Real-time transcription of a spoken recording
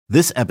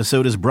This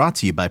episode is brought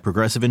to you by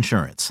Progressive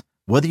Insurance.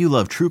 Whether you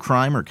love true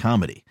crime or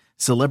comedy,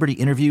 celebrity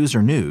interviews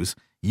or news,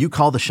 you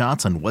call the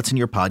shots on what's in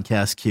your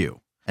podcast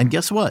queue. And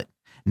guess what?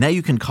 Now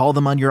you can call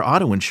them on your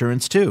auto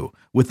insurance too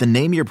with the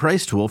Name Your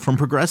Price tool from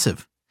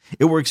Progressive.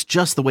 It works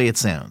just the way it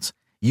sounds.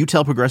 You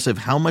tell Progressive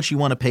how much you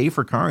want to pay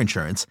for car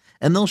insurance,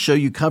 and they'll show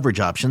you coverage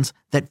options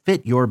that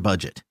fit your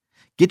budget.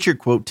 Get your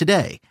quote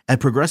today at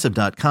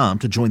Progressive.com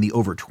to join the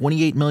over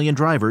 28 million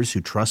drivers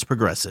who trust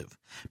Progressive.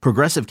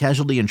 Progressive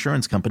Casualty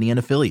Insurance Company and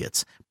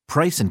Affiliates.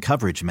 Price and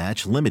coverage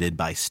match limited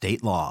by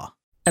state law.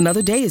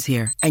 Another day is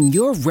here, and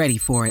you're ready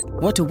for it.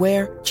 What to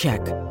wear?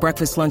 Check.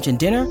 Breakfast, lunch, and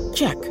dinner?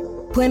 Check.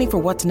 Planning for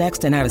what's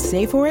next and how to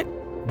save for it?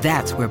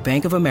 That's where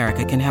Bank of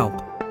America can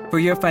help. For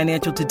your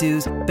financial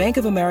to-dos, Bank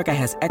of America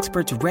has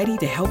experts ready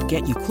to help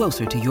get you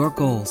closer to your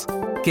goals.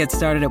 Get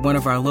started at one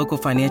of our local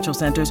financial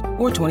centers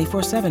or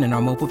 24/7 in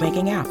our mobile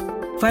banking app.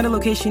 Find a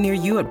location near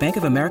you at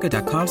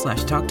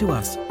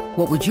bankofamerica.com/talktous.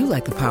 What would you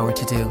like the power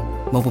to do?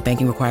 Mobile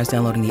banking requires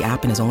downloading the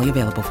app and is only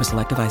available for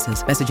select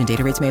devices. Message and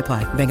data rates may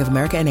apply. Bank of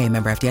America N.A.,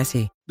 member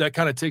FDIC. That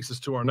kind of takes us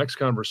to our next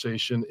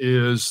conversation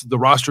is the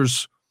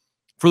rosters,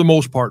 for the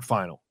most part,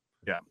 final.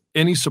 Yeah.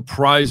 Any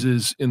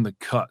surprises in the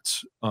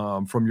cuts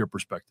from your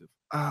perspective?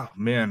 Oh,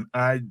 man,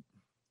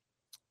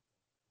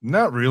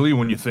 not really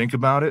when you think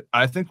about it.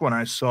 I think when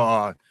I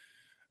saw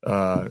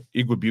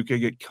Igwebuike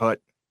get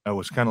cut, I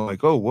was kind of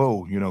like, oh,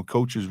 whoa,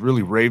 coaches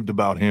really raved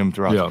about him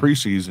throughout the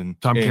preseason.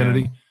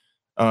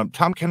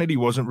 Tom Kennedy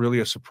wasn't really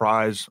a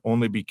surprise,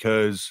 only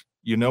because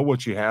you know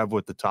what you have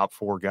with the top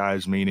four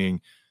guys,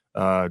 meaning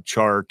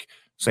Chark,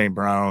 St.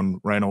 Brown,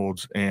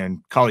 Reynolds,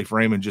 and Khalif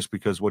Raymond, just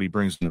because what he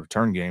brings in the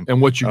return game.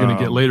 And what you're going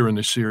to get later in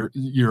this year,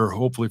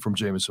 hopefully from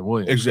Jameson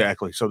Williams.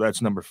 Exactly. So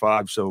that's number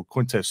 5. So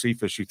Quintez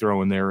Cephas you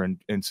throw in there, and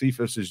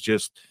Cephas is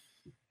just,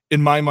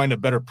 in my mind, a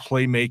better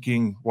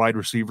playmaking wide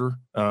receiver.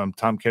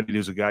 Tom Kennedy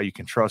is a guy you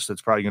can trust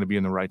that's probably going to be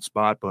in the right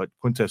spot, but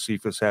Quintez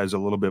Cephas has a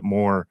little bit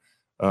more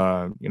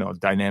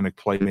dynamic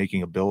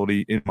playmaking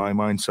ability in my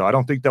mind. So I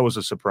don't think that was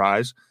a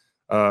surprise.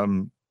 I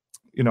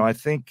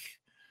think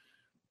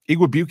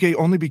Igwebuike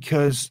only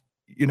because,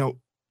 I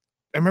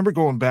remember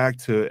going back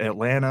to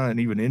Atlanta and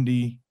even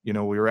Indy, we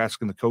were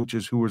asking the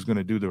coaches who was going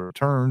to do the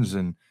returns,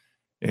 and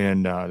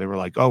they were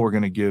like, oh, we're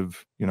going to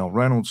give,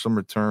 Reynolds some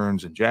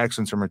returns and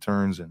Jackson some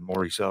returns and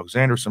Maurice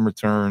Alexander some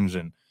returns.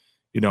 And,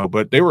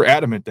 but they were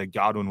adamant that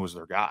Godwin was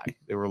their guy.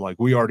 They were like,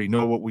 we already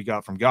know what we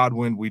got from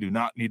Godwin. We do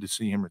not need to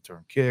see him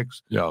return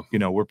kicks. Yeah.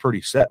 We're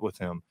pretty set with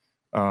him.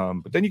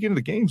 But then you get into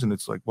the games and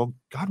it's like, well,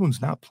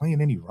 Godwin's not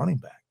playing any running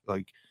back.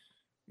 Like,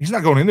 he's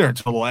not going in there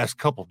until the last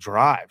couple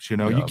drives.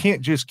 You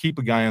can't just keep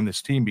a guy on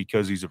this team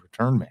because he's a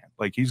return man.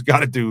 Like, he's got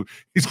to do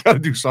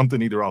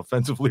something either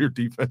offensively or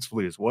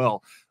defensively as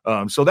well.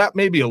 So that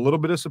may be a little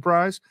bit of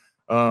surprise.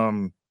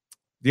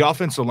 The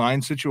offensive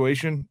line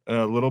situation,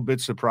 a little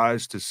bit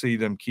surprised to see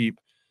them keep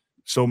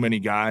so many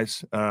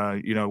guys.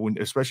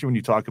 Especially when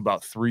you talk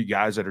about 3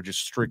 guys that are just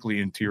strictly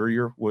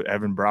interior, with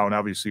Evan Brown,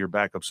 obviously your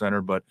backup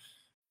center, but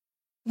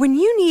when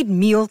you need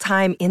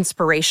mealtime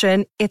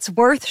inspiration, it's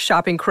worth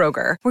shopping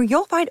Kroger, where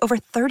you'll find over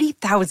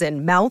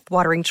 30,000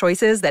 mouth-watering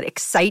choices that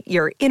excite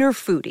your inner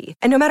foodie.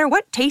 And no matter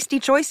what tasty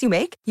choice you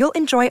make, you'll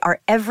enjoy our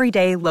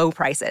everyday low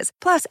prices,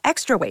 plus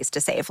extra ways to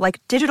save,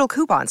 like digital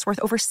coupons worth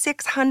over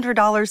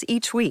 $600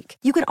 each week.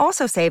 You can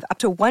also save up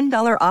to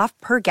 $1 off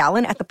per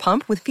gallon at the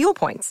pump with fuel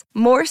points.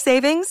 More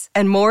savings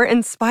and more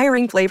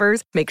inspiring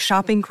flavors make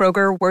shopping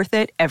Kroger worth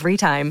it every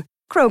time.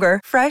 Kroger,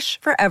 fresh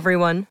for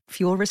everyone.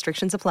 Fuel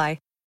restrictions apply.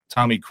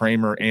 Tommy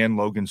Kramer and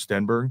Logan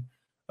Stenberg.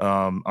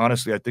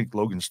 Honestly, I think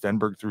Logan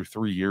Stenberg through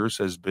 3 years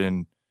has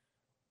been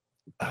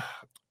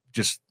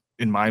just,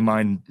 in my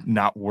mind,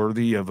 not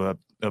worthy of a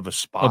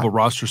spot. Of a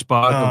roster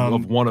spot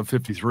of one of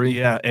 53.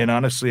 Yeah, and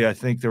honestly, I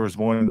think there was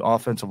one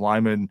offensive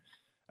lineman.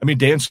 I mean,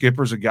 Dan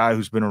Skipper's a guy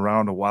who's been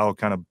around a while,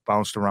 kind of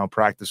bounced around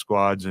practice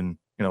squads and,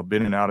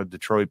 been in and out of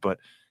Detroit, but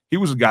he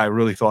was a guy I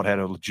really thought had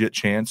a legit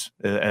chance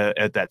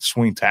at that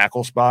swing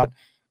tackle spot.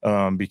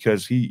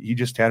 Because he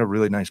just had a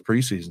really nice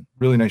preseason,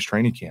 really nice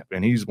training camp.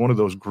 And he's one of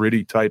those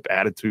gritty type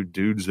attitude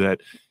dudes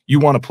that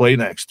you want to play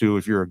next to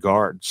if you're a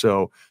guard.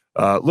 So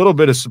a little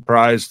bit of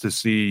surprise to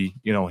see,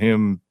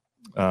 him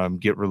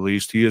get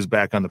released. He is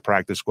back on the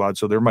practice squad.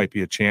 So there might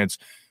be a chance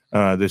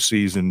this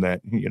season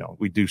that,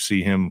 we do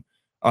see him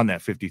on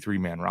that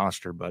 53-man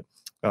roster. But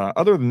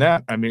other than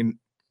that, I mean,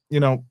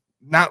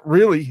 not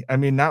really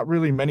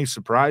many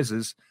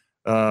surprises.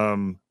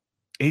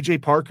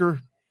 AJ Parker,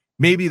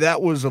 maybe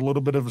that was a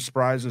little bit of a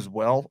surprise as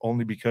well,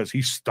 only because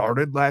he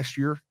started last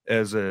year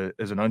as an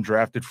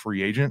undrafted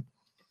free agent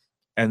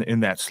and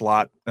in that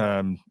slot,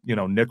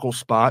 nickel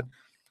spot.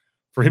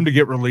 For him to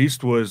get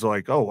released was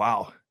like, oh,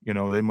 wow,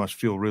 they must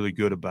feel really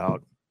good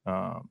about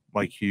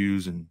Mike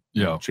Hughes and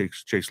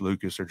Chase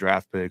Lucas, their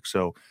draft pick.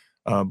 So,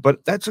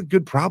 but that's a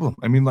good problem.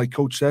 I mean, like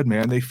Coach said,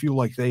 man, they feel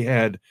like they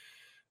had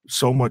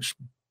so much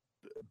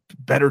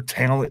better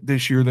talent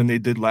this year than they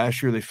did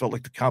last year. They felt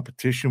like the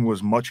competition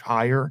was much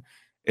higher.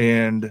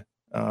 And,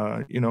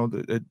 a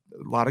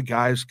lot of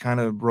guys kind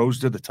of rose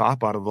to the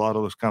top out of a lot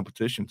of those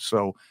competitions.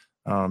 So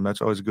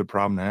That's always a good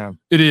problem to have.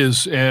 It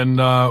is. And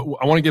I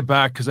want to get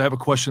back because I have a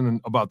question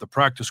about the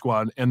practice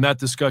squad. And that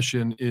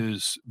discussion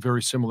is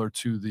very similar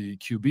to the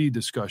QB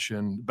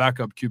discussion,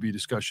 backup QB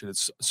discussion.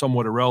 It's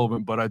somewhat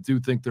irrelevant, but I do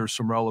think there's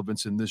some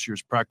relevance in this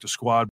year's practice squad.